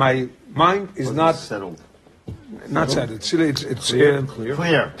 My mind is not settled. Not settled. It's clear.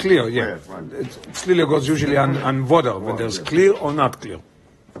 Clear, yeah. It's clear goes usually on water when there's clear or not clear.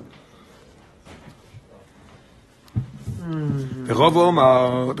 The Rav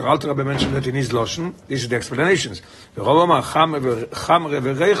Omar, the Alter Rebbe mentioned that in his Loshen. These are the explanations. The Rav Omar, chamre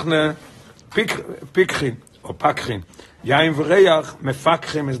v'reichne pikchin or pakchin. Yain v'reach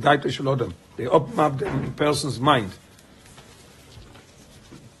mefakchim is daito shel odem. They open up the person's mind.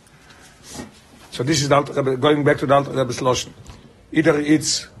 So this is the Alter Rebbe, going back to the Alter Rebbe's Loshen. Either he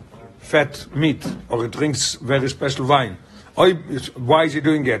eats fat meat or he drinks very special wine. Why is he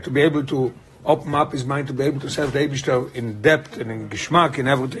doing it? To be able to open up his mind, to be able to serve the Eibishter in depth and in geschmack and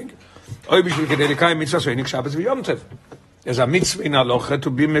everything. There's a mitzvah in Aloha to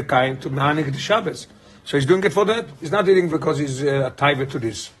be mekayim, to mehanik the Shabbos. So he's doing it for that. He's not eating because he's a taiva to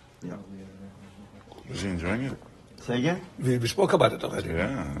this. Yeah. Is he enjoying it? Say again? We spoke about it already.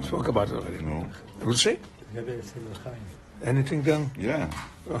 Yeah. We spoke about it already. No. We'll see. Anything then? Yeah.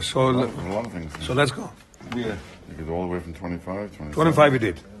 So, a lot of things. So let's go. Yeah. You could all the way from 25, 27. 25 we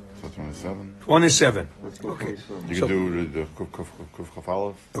did. So 27. 27. Okay. You can do the kuf chaf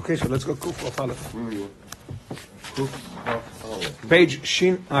aleph. Okay, so let's go kuf chaf aleph. Where are you? Page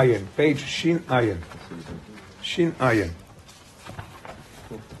Shin Ayin. Page Shin Ayin. Shin Ayin.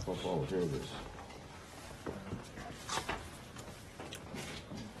 Oh, here it is.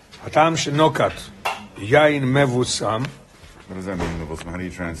 Hatam shenokat yain mevusam. What does that mean? How do you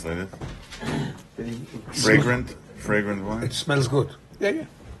translate it? Fragrant wine? It smells good. Yeah.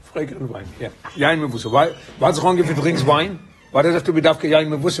 Fragrant wine. Yeah. Yain mevusam. What's wrong if he drinks wine? Why does it have to be dafke yain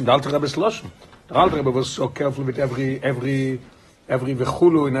mevusam? The Alter Rebbe is Loshen. The Alter Rebbe was so careful with every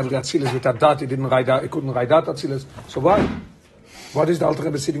vechulu and every atzilis with that he didn't write that, he couldn't write that atzilis. So why? What is the Alter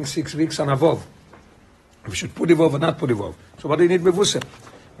Rebbe sitting 6 weeks on a vov? We should put the vov or not put the vov. So what do you need mevusam?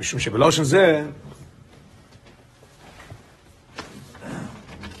 משום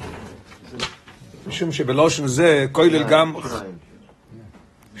שבלושן זה כולל גם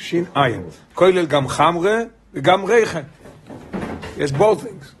שין עין, כולל גם חמרה וגם רייכן. Yes, both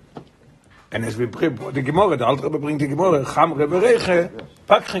things. And as we bring the Gemara, the Alter Rebbe bring the Gemara, חמרה ורייכן,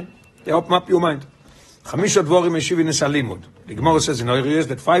 פקחים. They open up your mind. 5 דבורים משיבים נס הלימוד. The Gemara says in Oirius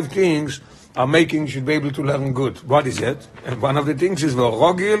that 5 things are making you should be able to learn good. What is it? And one of the things is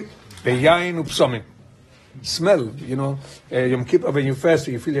v'rogil, beyain upsomim. Smell, Yom Kippur when you fast,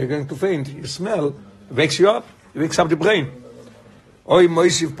 you feel you're going to faint. You smell, wakes you up. It wakes up the brain. Oy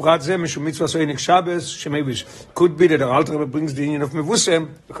moisiv prat ze mishum mitzvah soinik Shabbos shemevish. Could be that the Alter Rebbe brings the union of mevusem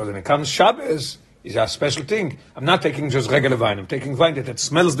because when it comes Shabbos, it's a special thing. I'm not taking just regular wine. I'm taking wine that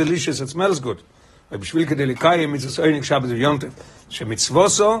smells delicious. It smells good. B'shvil kedelikayim mitzvah soinik Shabbos v'yontev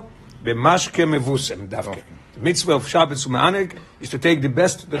shemitzvoso b'mashke mevusem davke. The mitzvah of Shabbos u'ma'aneg is to take the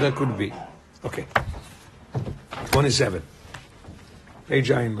best that there could be. Okay. 27. Page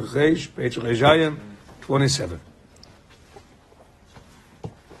Ayin Reish, page Reish Ayin, 27.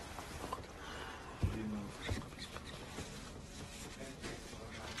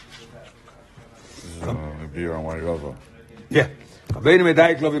 Beer on way over. Yeah.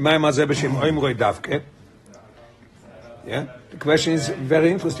 Yeah. The question is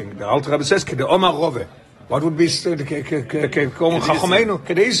very interesting. The Alter Rebbe says, "Kede Omar Rove." What would be Kom Chachomenu?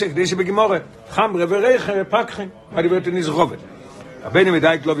 Kedisek, Kedisek Begimore. Chamre vereich pakchen. But the word is Rove. Rabbeinu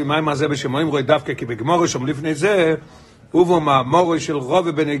Medayik lo v'mayim hazeh b'shem Oimroi davke ki begimore shom lifnei zeh uvo ma'amoroi shel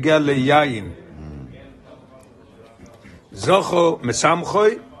Rove benegea leyayin. Zocho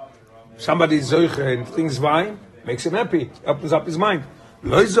mesamchoi. Somebody zoich and drinks wine, makes him happy, opens up his mind.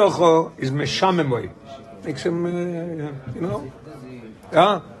 Lo zocho is meshamemoi. Makes him,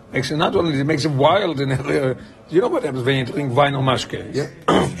 makes him not only, it makes him wild. And you know what happens when you drink wine or mashke? Yeah,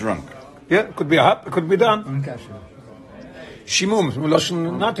 He's drunk. Yeah, it could be up, it could be done. Shimum,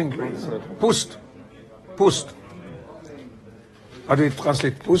 nothing. Pust. How do you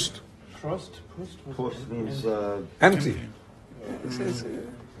translate pust? Post means Empty.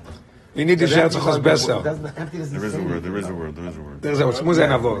 You need to share it with better. empty doesn't There is a say word. There's a smooth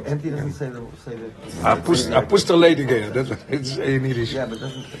and a word. Empty doesn't say that. A puster lady again. That's what it's in Yiddish. Yeah, but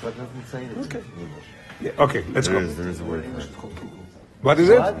doesn't say that. Okay. Yeah, okay, let's go. There is a word for it. What is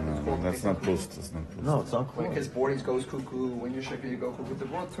it? No, that's not post. That's not post. No, it's not When cool. his boardings goes cuckoo, when you're shaking, you go cuckoo. The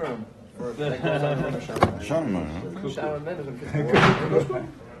wrong term for that goes on in the shower. Shanma, huh? Shower men is a bit more.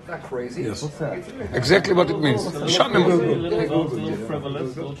 Not crazy. Yes. Exactly what it means. A little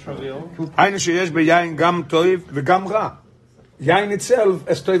frivolous, a little trivial. Eine שיש ביין גם טוב וגם רע. יין itself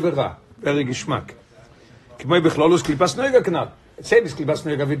is טוב ורע. very geschmack. כמו בכלולוס קליפס נויגה כנal. Same as קליפס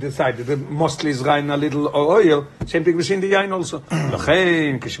נויגה we decided. The mostly is rein a little oil. Same thing we see in the יין also.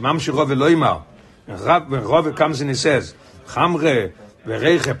 לכן, כשממשיך רוב ולא ימר. רוב comes and he says, חמרה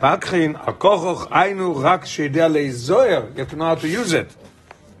וריחה פקחין, הכוחוך היינו רק שידע להיזוהר. You have to know how to use it.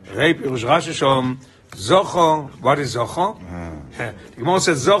 Rei Pirush Rashi Shom Zocho. What is Zocho? The Gemara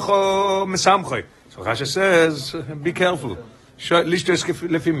says Zocho Mesamchoi. So Rashi says, be careful. Lishtos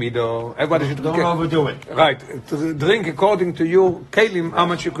lefi mido. Everybody should Don't overdo it. Right. To drink according to your kelim, how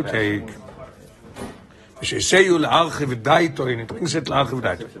much you could take. Sheseyu la'archiv daito. And it brings it la'archiv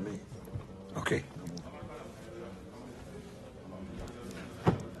daito. Okay.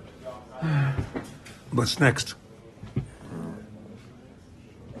 What's next?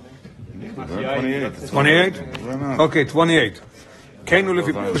 28. 28? Okay, 28. Keinu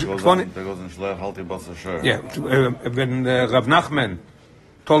lefi 20. There goes in Shlech Halti Basa Sher. Yeah, when Rav Nachman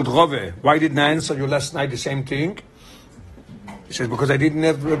told Rove, why didn't I answer you last night the same thing? He says, because I didn't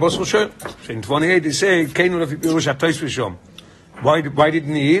have Bas Roshel. So in 28 he said, Keinu lefi pirush atois v'shom. Why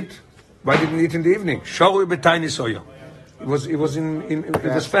didn't he eat? Why didn't he eat in the evening? Shoru b'tayni soya. It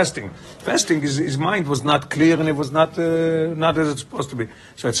was fasting. Fasting, his mind was not clear and it was not as it's supposed to be.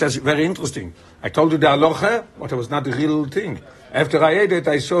 So it says, very interesting. I told you the halacha, but it was not the real thing. After I ate it,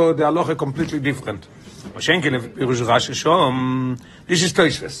 I saw the halacha completely different. This is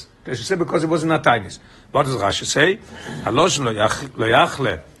Toshves. Toshves said because it was not tainis. What does Rashi say? Halosh lo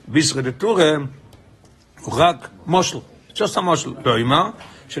yachle bisre de ture urak moshel. Just a moshel. Lo ima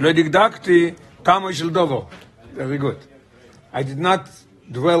shelo dikdakti tamo shel dovo. Very good. I did not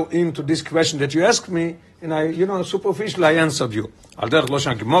dwell into this question that you asked me, and I, superficially I answered you. Al derech lo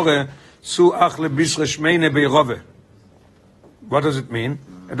shan gemore su achle bisre shmeine beirove. What does it mean?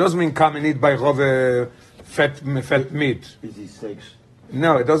 It doesn't mean come and eat by rove fat meat. Easy steaks.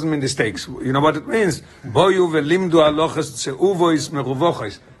 No, it doesn't mean the steaks. You know what it means? Boyu velimdu aloches tseuvois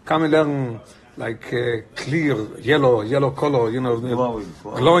meruvoches. Come and learn like clear yellow color.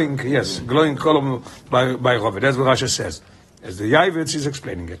 Glowing color by rove. That's what Rashi says. As the Yavitz is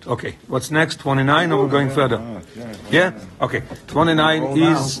explaining it. Okay, what's next? 29, or we're going further? Yeah? Okay. 29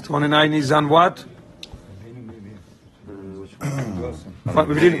 is on what?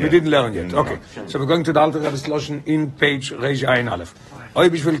 We didn't learn yet. Okay. So we're going to the Alter Rebbe's Loshen in page Reish Ayin Aleph. Oy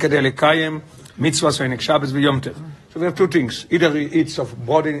bishvil kadei lekayem mitzvahs v'enik Shabbos v'yom tov. So we have two things. Either he eats of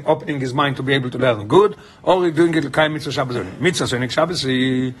body, opening his mind to be able to learn good, or he's doing it lekayem mitzvah Shabbos v'yom. Mitzvahs v'enik Shabbos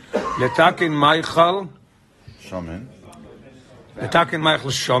letakin maichal. Shaman. Letakin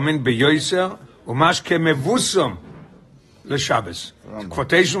maichal shomin beyoyser umashke mevusom leShabbos.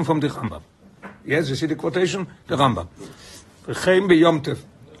 Quotation from the Rambam. Yes, you see the quotation? The Rambam. V'chein b'yom tov.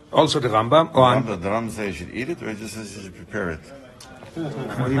 Also the Rambam. The Rambam says you should eat it, or it just says you should prepare it?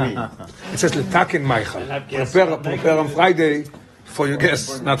 What do you mean? It says letakin maichal. Prepare on Friday For your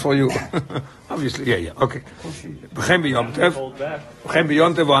guests, not for you. Obviously, yeah, okay. וכן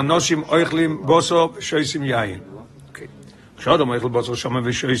ביום טוב, ואנושים אוכלים בוסו ושויסים יין. אוקיי. כשאדם אוכל בוסו שמן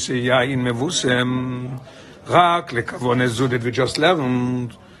ושויסי יין מבוסם, רק לכוון זודת ו-just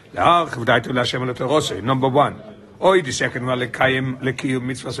learned, לאח ודאיתו להשם על התרוסי, number one. אוי, the second one, לקיום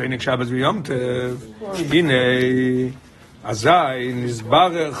מצווה סעיניק שבת ויום טוב. הנה, אזי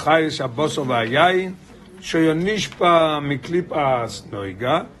נסבר חייס הבוסו והיין, שיונשפע מקליפס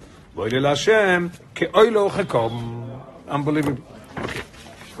נויגה, ואוי להשם, כאוי לו חכום. Unbelievable. Okay.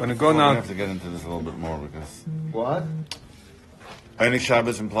 Gonna go now. We have to get into this a little bit more because What? Einik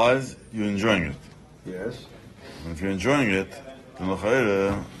Shabbos implies you're enjoying it. Yes. And if you're enjoying it, then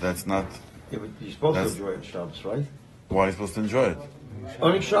l'chayre, that's not. Yeah, but you're supposed to enjoy it Shabbos, right? Why are you supposed to enjoy it?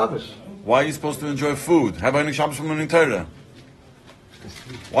 Only Shabbos. Why are you supposed to enjoy food? Have Einik Shabbos from learning Torah?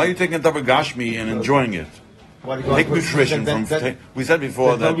 Why are you taking a davar gashmi and enjoying it? Take nutrition from. We said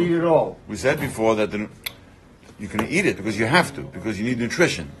before that. Don't eat it all. We said before that you can eat it because you have to, because you need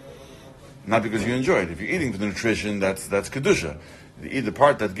nutrition, not because you enjoy it. If you're eating for the nutrition, that's kedusha. The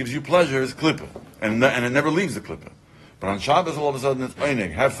part that gives you pleasure is klippa, and it never leaves the klippa. But on Shabbos, all of a sudden, it's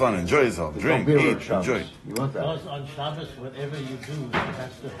einig. Have fun, enjoy yourself, drink, eat, enjoy it. You want that? Because on Shabbos, whatever you do, it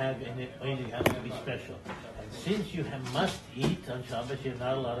has to have in it, it has to be special. And since you must eat on Shabbos, you're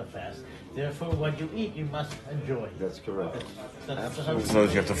not allowed to fast. Therefore, what you eat, you must enjoy. That's correct. So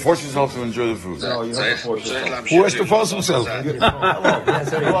you have to force yourself to enjoy the food. No, you have to force yourself. Who has to force himself?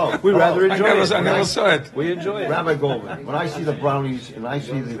 We rather enjoy it. I never saw it. We enjoy it. Rabbi Goldman, when I see the brownies and I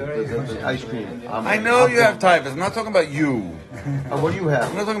see the ice cream, I know you have typhus. I'm not talking about you. What do you have?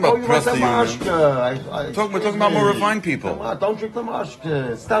 I'm not talking about you want the Presta mashka. We're talking about more refined people. Come on, don't drink the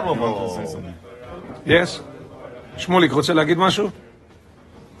mashka. It's terrible. Yes? שמוליק, רוצה להגיד משהו?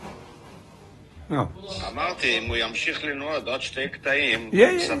 No. אמרתי, אם הוא ימשיך לנועד עוד שתי קטעים,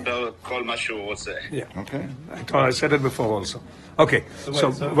 יספר כל מה שהוא רוצה. Okay. I said it before also. Okay,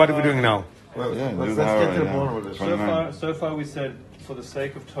 so what are we doing now? Well, Yeah, let's do the get hour to the right bottom now. of this. So far we said, for the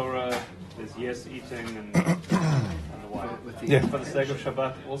sake of Torah, there's yes eating and the wine. Yeah. For the sake of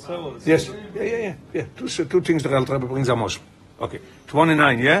Shabbat also? Or the Yes. sake Yeah. Two things the Alter Rebbe brings a mosh. Okay.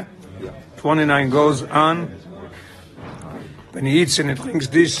 29, yeah? 29 goes on. When he eats and he drinks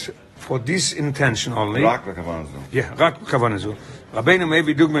this, for this intention only. רק בכוונה זו. Yeah, רק בכוונה זו. רבינו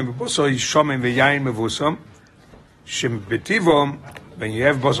מביא דוגמה בבוסר שומן ויין מבוסם, שבטיבו, when you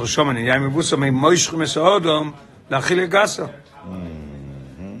have בוסר שומן ויין מבוסם, הם מוישכים את האדם להאכיל גסה.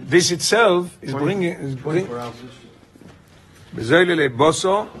 This itself is bringing, 24 ounces. בזוילה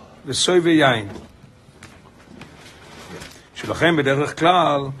לבוסר וסוי ויין. שלכם בדרך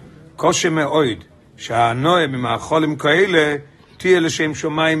כלל, קושי מאוד, שהנועה ממאכולים כאלה, תהיה לשם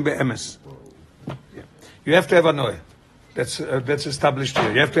שמיים באמס. You have to have a noah. That's established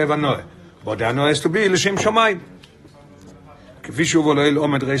here. You have to have a noah. But the noah has to be לשם שמיים. כפי שהוא לא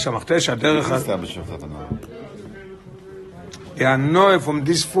עומד ריש המחתש, הדרך... The noah from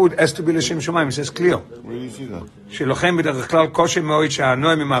this food has to be לשם שמיים. It says clear. Where do you see that? שלכם בדרך כלל קושי מאוד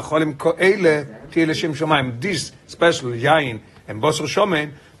שהנועה ממאכולים כאלה, תהיה לשם שמיים. This special יין and בוסר שומן,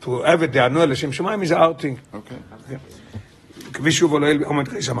 to have it, the הנועה לשם שמיים is our thing. Okay. כפי שהוא לא עומד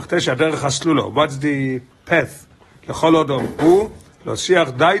ריש המחתש, הדרך הסלולו. What's the path? לכל אדם הוא להושיח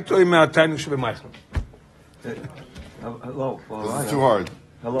דייתו מהתיינוק שבמייכל. Hello. It's too hard.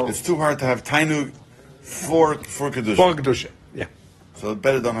 Hello. It's too hard to have tainug for kedusha. For kedusha, yeah. So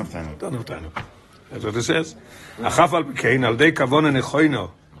better don't have tainug. Don't have tainug. That's what it says. אכף על פקין, על די כבון הנכוינו,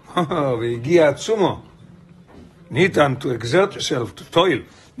 והגיע עצומו, ניתן to exert yourself, to toil,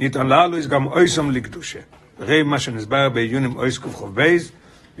 ניתן לעלו יש גם אויסם לקדושה. ראי מה שנסבר בעיונים אויס קוף בייז,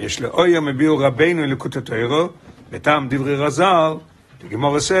 ויש לאויה מביאו רבינו לקוט התוירו, בטעם דברי רז"ל, the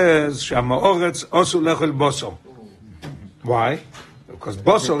Gemara says שהמאורץ עשו לאכול בוסר. Why? Because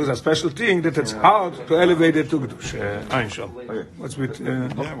bosor is a special thing that it's hard to elevate it to Kedush. Einshal. What's with...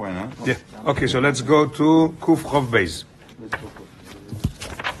 Yeah, why not? Yeah. Okay, so let's go to Kuf Chav Beis.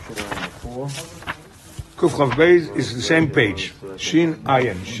 Kuf Chav Beis is the same page. Shin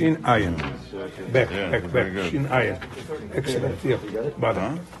Ayin. Back. Shin Ayin. Excellent. Here.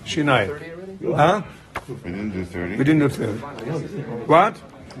 Bottom. Shin Ayin. Huh? We didn't do 30. We didn't do 30. What?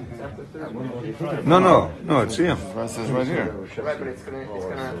 No, it's here. It says right here. Right, but it's gonna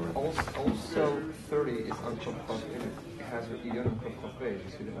also 30 is on Chopkov. It has a Yonah Chopkov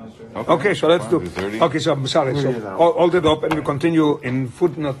page. Okay, so let's do. 30. Okay, so I'm sorry. So hold it up and we continue in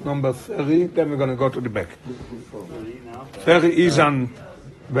footnote number 30. Then we're going to go to the back. 30 is on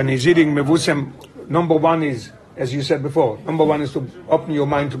when he's eating mevusem. Number one is, as you said before, to open your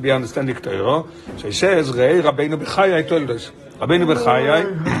mind to be understanding Torah. So he says, "Rei Rabbeinu b'chaya," I told us. Rabbeinu Bechayai,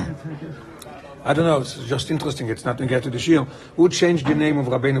 I don't know, it's just interesting, it's not to get to the Shir. Who changed the name of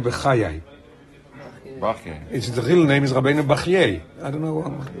Rabbeinu Bechayai? The real name is Rabbeinu Bachye. I don't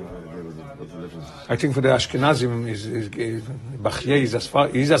know. I think for the Ashkenazim, Bachye is a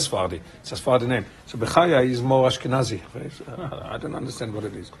Sephardi. It's a Sephardi name. So Bechayai is more Ashkenazi. I don't understand what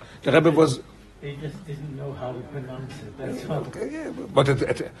it is. The Rebbe was... They just didn't know how to pronounce it, that's all. Yeah, but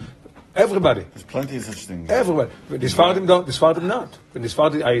everybody. There's plenty of such things. Everybody. The Sephardim don't, the Sephardim not. When the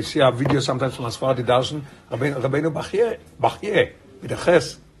Sephardi, I see a video sometimes from a Sephardi Darshan, Rabbeinu Bachye, with a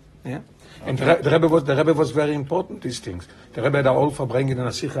ches. Yeah? And the Rebbe was very important, these things. The Rebbe had all verbringen in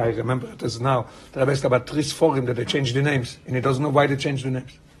a Sikha, I remember it as now. The Rebbe has about 3 for him that they changed the names, and he doesn't know why they changed the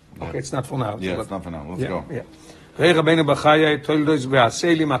names. Okay, it's not for now. Yeah, it's not for now. Let's go. Yeah. Rabbeinu Bachayai told us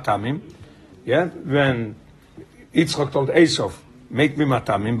ve'aseli matamim. Yeah, when Yitzchok told Esau, make me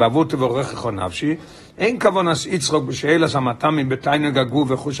matamim, bavute v'orechecho nafshi, ein kavonas Yitzchok b'she'elas hamatamim b'tainug haguv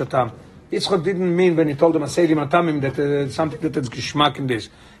v'chushatam. Yitzchok didn't mean when he told them aseli matamim that something that has geschmack in this.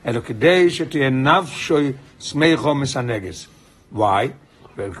 Elo kedei shetiyeh nafshoi smeicho mesaneges. Why?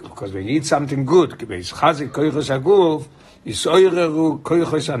 Because when you eat something good, k'beis chazik koichos haguv, yisoireru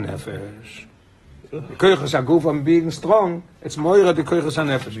koichos hanefesh. The koichos haguf on being strong, it's moira the koichos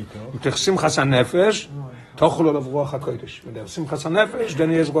hanefesh. If there's simchas hanefesh, tochlo of ruach hakodesh. When there's simchas hanefesh, then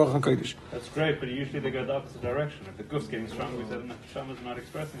he has ruach hakodesh. That's great, but usually they go the opposite direction. If the guf's getting strong, we said Neshama is not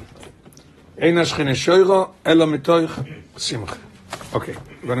expressing itself. Ein hashchine shoiro, elo mitoich simcha. Okay,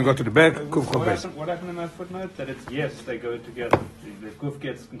 we're going to go to the back. What happened in that footnote? That it's yes, they go together. The guf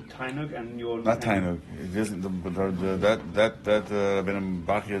gets tainug and your not tainug. It isn't. That Rabbeinu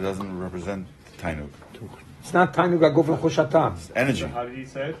Bachya doesn't represent tainug. It's not tainug aguf l'chushatam. It's energy. So how did he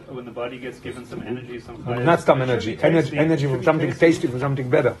say it? When the body gets given some energy, some chayas, not some energy. Energy from something tasty, from something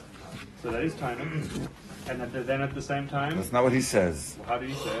better. So that is tainug. And then at the same time, that's not what he says. How did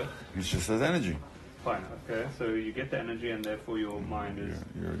he say it? He just says energy. Fine, okay. So you get the energy, and therefore your mind is.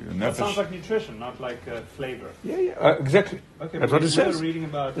 Your that sounds like nutrition, not like flavor. Yeah, exactly. Okay, that's what it says. Reading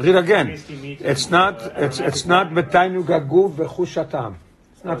about read again. It's not b'tainug haguv v'chushatam.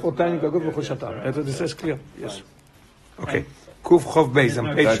 It's not for tainug haguv v'chushatam. That's what it says clear. Yes. Okay. Kuf Chov Beis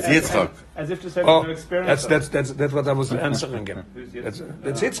on page. That's Yitzchak. As if to say there's no experience. That's what I was answering again. That's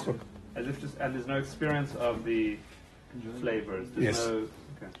Yitzchak. As if and there's no experience of the flavors. There's yes. No,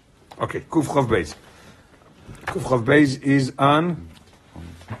 okay. Kuf Chov Beis. Kuf Chov Beis is on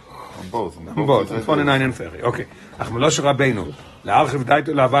both. On both. On 29 and 30. Okay. Ach Melosh Rabbeinu. La'archiv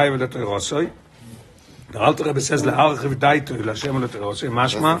daitu la'avai v'le'toirosoi. The Alter Rebbe says la'archiv daitu la'Hashem v'le'toirosoi.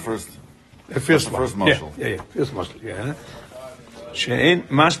 Mashma. The first mashal. Yeah. First mashal. Yeah. שאין,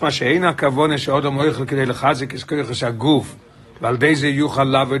 משמע שאין הכוונה שאודום אוכל כדי לחזק את כויחס הגוף ועל די זה יוכל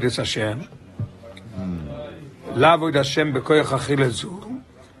לעבוד את השם לעבוד השם בכוח אכילה זו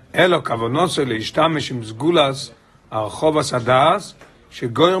אלו כוונוסו להשתמש עם סגולס הרחובס הדס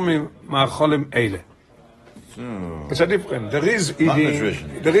שגויר מאכולים אלה. It's a different. There is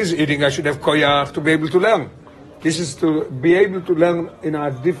eating. I should have koyach to be able to learn. This is to be able to learn in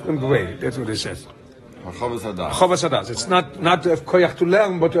a different way. That's what it says. Chovas hadas. It's not to have koyach to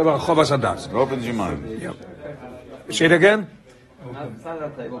learn, but to have a chovas hadas. It opens your mind. Yeah. Say it again.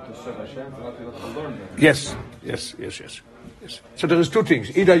 Yes. So there is 2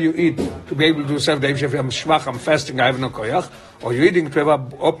 things. Either you eat to be able to serve the If I'm schwach, I'm fasting, I have no koyach, or you're eating to have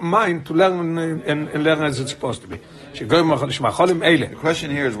an open mind to learn and learn as it's supposed to be. The question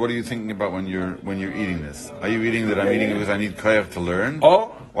here is, what are you thinking about when you're eating this? Are you eating that I'm eating it because I need koyach to learn?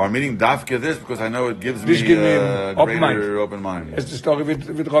 Or I'm eating dafke this because I know it gives me a greater open mind. It's the story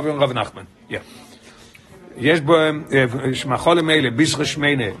with Rav and Rav Nachman. Yeah. יש בהם שמחולים אלה בישר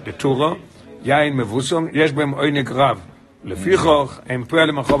שמיינה דתורה יין מבוסום יש בהם עונג רב לפיכך הם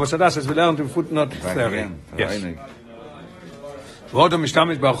פועלים הרחוב הסדס אז ולרנות עם פוטנוט פלרי ועוד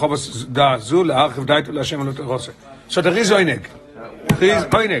המשתמש ברחוב הסדס זו להרחיב דייתו להשם ולא תרוסה so there is עונג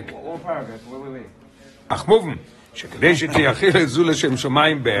אך מובן שכדי שתייחיל את זו לשם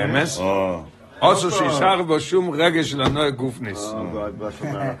שמיים באמס עושו שישר בו שום רגש של הנועה גופניס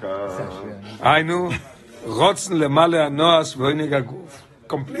היינו רוצן למעלה הנועס ועונג הגוף.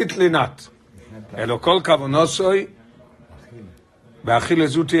 Completely not. אלו כל כוונוסוי, באכילה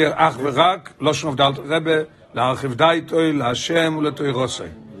זו תהיה אך ורק, לא שנוב דלת רבה, להרחיב דייתוי, להשם ולתוירוסוי.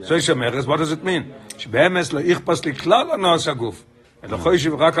 So יש אמרס, what does it mean? שבאמס לא יכפס לי כלל הנועס הגוף. אלו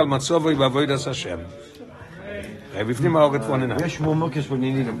חוישיב רק על מצובוי בעבודת השם. בפנים האורת פוננה. יש מומוק, יש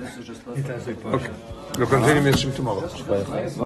פוננים. Okay. We'll continue tomorrow.